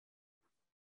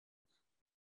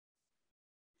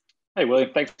Hey,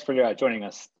 William, thanks for joining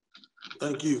us.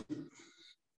 Thank you. If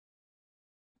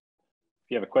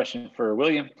you have a question for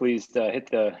William, please hit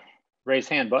the raise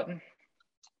hand button.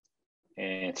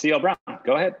 And CL Brown,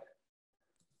 go ahead.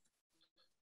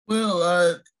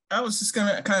 Well, I was just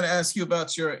gonna kind of ask you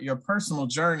about your personal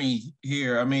journey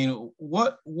here. I mean,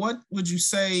 what would you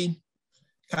say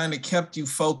kind of kept you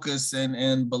focused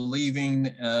and believing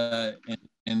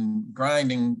and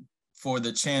grinding for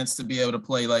the chance to be able to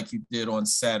play like you did on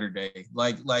Saturday?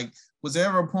 Like was there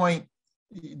ever a point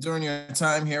during your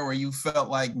time here where you felt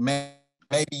like maybe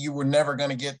you were never going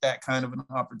to get that kind of an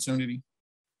opportunity?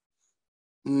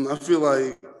 I feel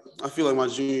like my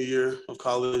junior year of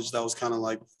college, that was kind of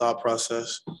like the thought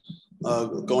process.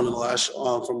 Going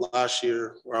to from last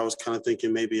year, where I was kind of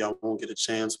thinking maybe I won't get a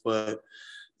chance, but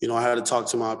I had to talk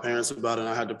to my parents about it, and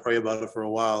I had to pray about it for a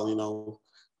while.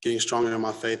 Getting stronger in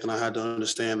my faith, and I had to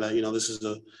understand that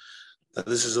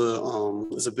this is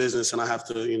a business, and I have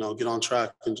to get on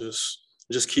track and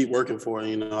just keep working for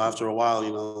it. After a while,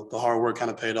 the hard work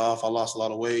kind of paid off. I lost a lot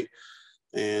of weight,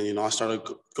 and I started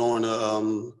going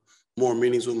to more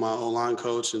meetings with my O-line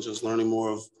coach and just learning more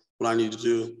of what I need to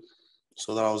do,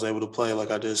 so that I was able to play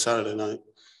like I did Saturday night.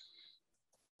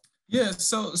 Yeah.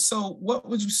 So what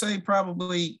would you say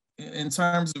probably in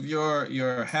terms of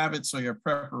your habits or your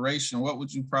preparation, what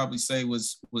would you probably say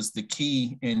was the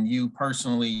key in you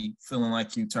personally feeling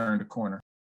like you turned a corner?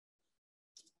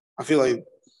 I feel like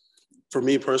for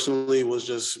me personally was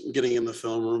just getting in the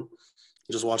film room,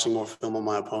 just watching more film on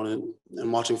my opponent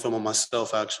and watching film on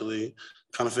myself, actually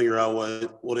kind of figure out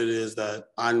what it is that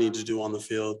I need to do on the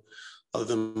field other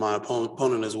than my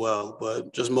opponent as well,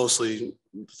 but just mostly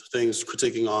things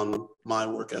critiquing on my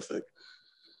work ethic.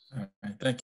 All right,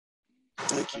 thank you.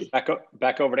 Thank you.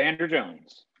 Back over to Andrew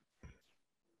Jones.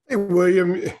 Hey,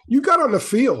 William, you got on the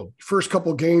field. First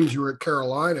couple games you were at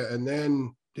Carolina and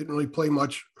then didn't really play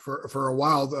much for a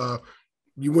while.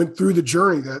 You went through the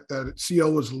journey that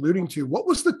CL was alluding to. What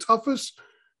was the toughest,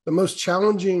 the most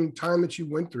challenging time that you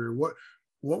went through?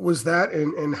 What was that,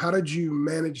 and how did you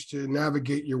manage to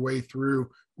navigate your way through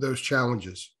those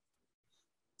challenges?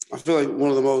 I feel like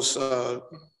one of the most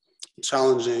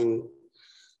challenging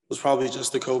was probably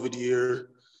just the COVID year.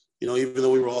 Even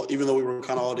though we were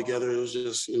kind of all together, it was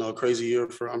just a crazy year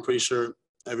for, I'm pretty sure,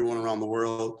 everyone around the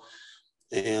world.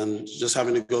 And just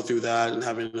having to go through that and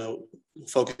having to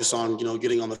focus on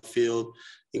getting on the field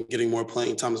and getting more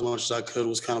playing time as much as I could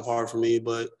was kind of hard for me.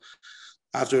 But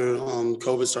after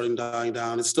COVID started dying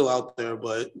down, it's still out there,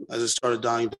 but as it started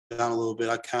dying down a little bit,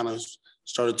 I kind of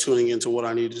started tuning into what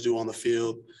I needed to do on the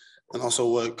field and also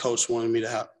what coach wanted me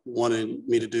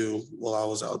to do while I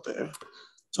was out there.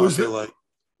 So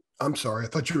I'm sorry, I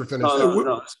thought you were finished.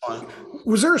 No, it's fine.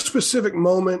 Was there a specific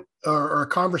moment or a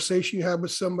conversation you had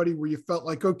with somebody where you felt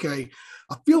like, okay,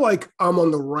 I feel like I'm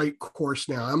on the right course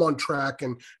now. I'm on track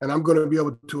and I'm going to be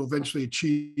able to eventually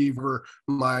achieve where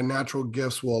my natural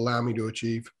gifts will allow me to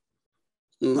achieve?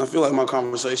 I feel like my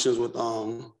conversations with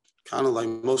kind of like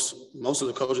most of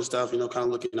the coaching staff, kind of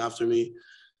looking after me,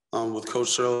 with Coach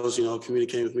Searles,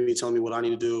 communicating with me, telling me what I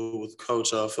need to do, with Coach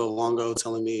Phil Longo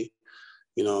telling me,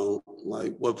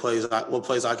 like what plays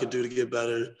I could do to get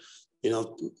better.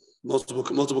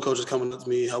 Multiple coaches coming up to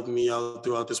me, helping me out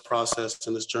throughout this process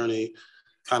and this journey,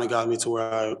 kind of got me to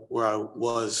where I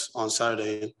was on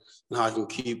Saturday and how I can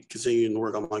keep continuing to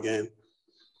work on my game.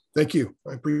 Thank you.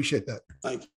 I appreciate that.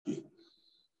 Thank you.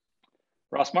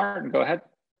 Ross Martin, go ahead.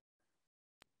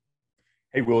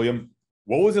 Hey, William.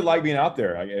 What was it like being out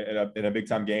there in a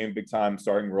big-time game, big-time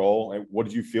starting role? What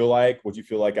did you feel like? What did you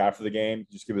feel like after the game?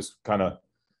 Just give us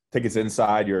take us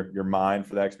inside your mind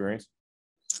for that experience.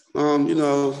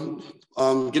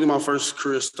 Getting my first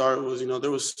career start was,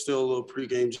 there was still a little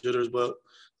pregame jitters, but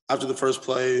after the first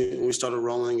play and we started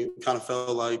rolling, it kind of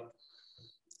felt like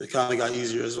it kind of got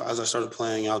easier as I started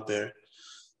playing out there.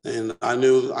 And I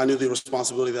knew the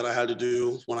responsibility that I had to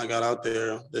do when I got out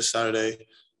there this Saturday,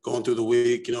 going through the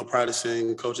week,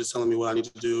 practicing, coaches telling me what I need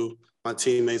to do, my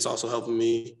teammates also helping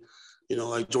me,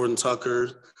 like Jordan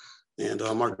Tucker and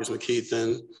Marcus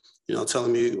McKeithen,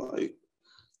 telling me like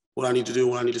what I need to do,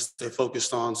 what I need to stay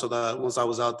focused on, so that once I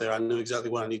was out there, I knew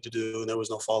exactly what I need to do and there was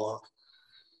no fall off.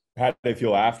 How did they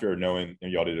feel after knowing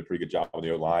y'all did a pretty good job on the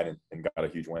O-line and got a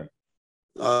huge win?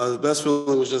 The best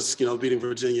feeling was just, beating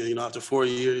Virginia. After 4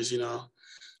 years,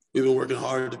 we've been working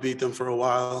hard to beat them for a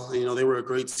while. They were a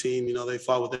great team. They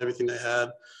fought with everything they had.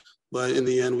 But in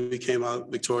the end, we came out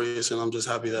victorious, and I'm just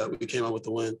happy that we came out with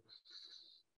the win.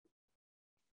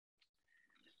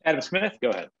 Adam Smith,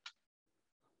 go ahead.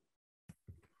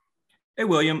 Hey,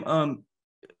 William. On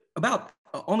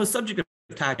the subject of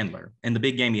tackler and the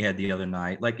big game he had the other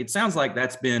night. Like, it sounds like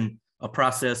that's been a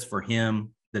process for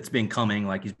him that's been coming.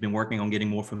 Like, he's been working on getting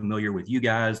more familiar with you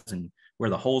guys and where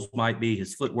the holes might be,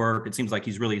 his footwork. It seems like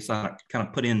he's really kind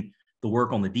of put in the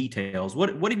work on the details.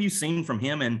 What have you seen from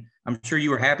him? And I'm sure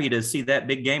you were happy to see that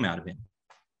big game out of him.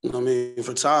 I mean,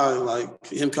 for Ty, like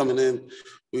him coming in,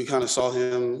 we kind of saw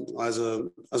him as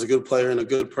a good player and a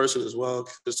good person as well.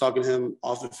 Just talking to him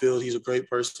off the field, he's a great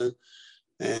person,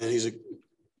 and he's a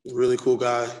really cool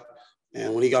guy.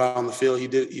 And when he got out on the field, he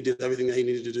did everything that he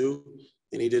needed to do,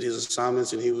 and he did his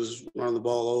assignments, and he was running the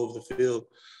ball all over the field.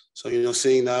 So,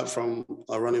 seeing that from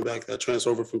a running back that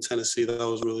transferred over from Tennessee, that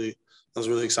was really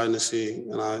exciting to see,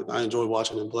 and I enjoyed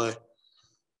watching him play.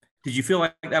 Did you feel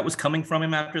like that was coming from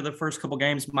him after the first couple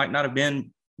games might not have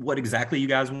been what exactly you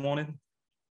guys wanted?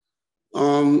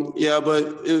 Yeah,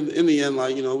 but in the end,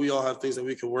 we all have things that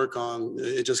we can work on.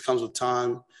 It just comes with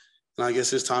time. And I guess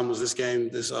his time was this game,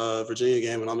 this Virginia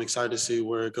game, and I'm excited to see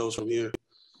where it goes from here.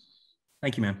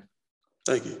 Thank you, man.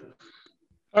 Thank you.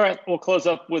 All right, we'll close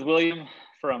up with William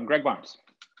from Greg Barnes.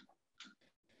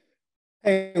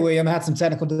 Hey, William, I had some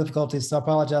technical difficulties, so I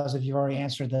apologize if you've already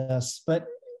answered this. But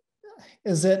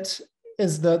is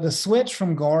the switch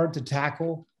from guard to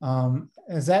tackle,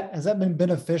 has that been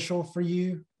beneficial for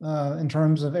you in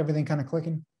terms of everything kind of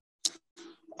clicking?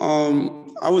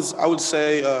 I would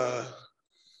say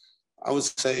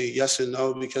yes and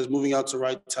no, because moving out to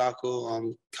right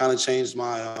tackle kind of changed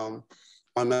my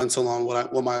my mental on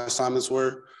what my assignments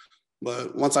were.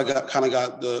 But once I got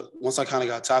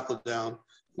tackled down,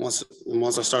 once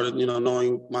I started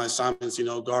knowing my assignments,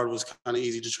 guard was kind of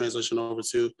easy to transition over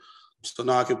to. So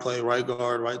now I can play right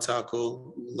guard, right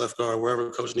tackle, left guard, wherever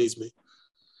coach needs me.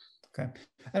 Okay.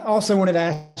 I also wanted to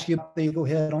ask you about the Eagle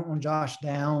hit on Josh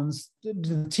Downs. Did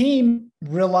the team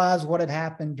realize what had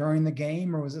happened during the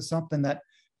game, or was it something that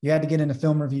you had to get into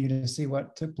film review to see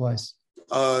what took place?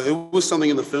 It was something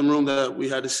in the film room that we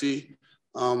had to see.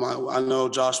 I know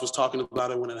Josh was talking about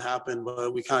it when it happened,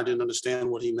 but we kind of didn't understand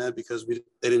what he meant because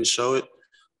they didn't show it.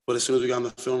 But as soon as we got in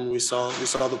the film, we saw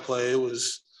the play.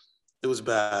 It was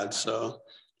bad. So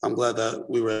I'm glad that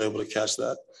we were able to catch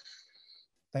that.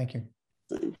 Thank you.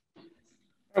 All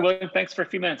right, William, thanks for a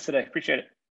few minutes today. Appreciate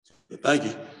it. Thank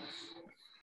you.